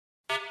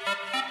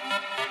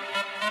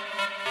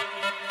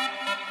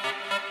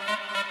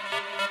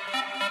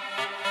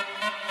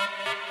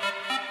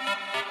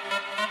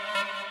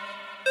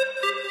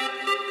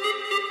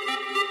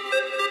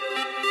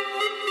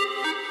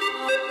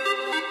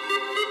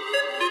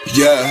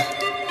Yeah.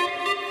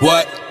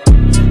 What?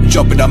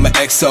 Jumping on my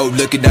XO,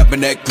 looking at my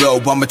neck glow.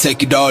 I'ma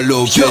take it all,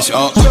 little bitch,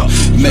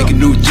 make a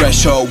new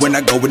threshold when I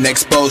go and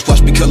expose.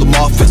 Watch me kill them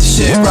off with the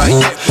shit, right?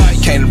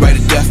 Can't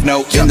write a death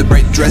note in the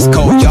break dress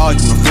code. Y'all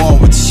uniform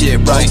with the shit,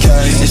 right?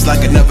 It's like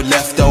I never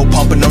left though,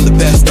 pumping on the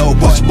best though.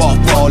 Watch the ball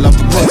fall off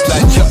the cliff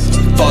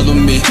like, follow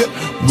me.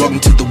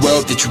 Welcome to the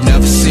world that you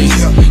never seen.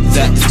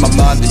 That is my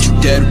mind that you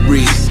dare to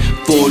breathe.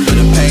 Full of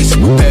the pain, so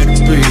prepare to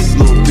breathe.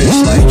 Little bitch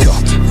like,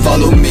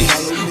 follow me.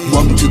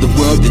 Welcome to the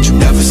world that you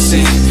never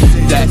seen.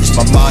 That is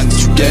my mind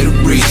that you dare to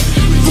breathe.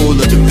 Full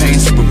of the pain,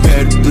 so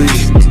prepare to bleed.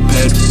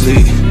 Prepare to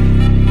bleed.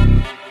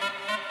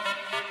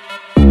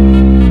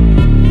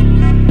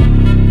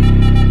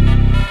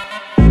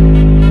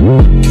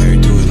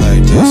 Can't do it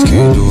like this,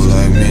 can't do it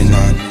like me,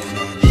 nah.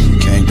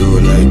 Can't do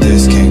it like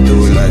this, can't do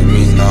it like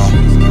me, nah.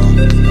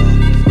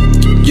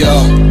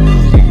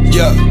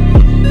 Yo,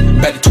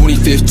 back to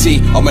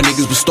 2015, all my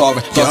niggas was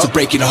starving. Thoughts of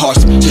breaking the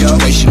hearts,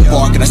 situation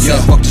barking. I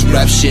said fuck this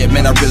rap shit,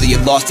 man, I really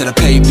had lost it. I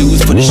paid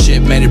dues for the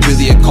shit, man, it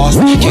really had cost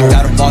me. Kicked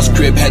out of mom's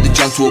crib, had to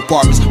jump to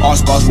apartments. All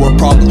scars were a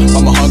problem,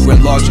 I'm a hungry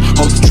and large.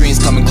 Hope the dreams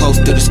coming close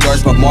to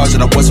discourage my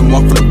margin. I wasn't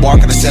one for the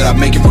bark, and I said I'd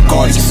make it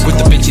regardless. With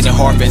the bitch in the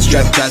heart, and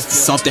strategize to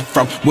something.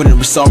 From winter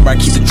to summer, I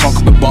keep the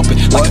trunk up and bumping.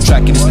 Like a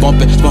track and it's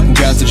bumping, smoking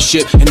grounds to the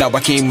ship. And now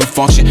I can't even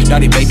function, now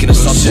they making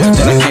assumptions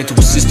that I came to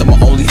a system, my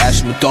only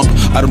action to dump.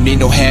 I don't need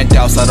no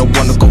handouts, I don't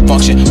wanna go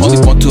function. Only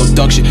want to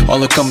abduction,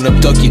 all I'm coming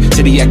abduct you.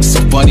 Till they acting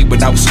so funny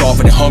when I was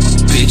starving and hungry.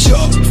 Bitch,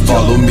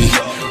 follow me.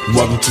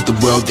 Welcome to the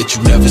world that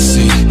you never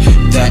seen.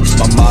 That is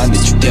my mind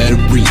that you dare to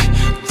breathe.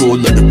 Full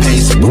of the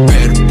pain, so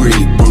prepare to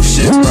breathe.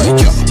 Bullshit,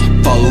 right,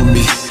 follow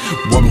me.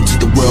 Welcome to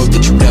the world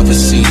that you never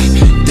seen.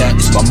 That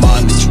is my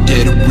mind that you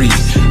dare to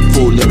breathe.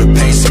 Full of the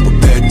pain, so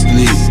prepare to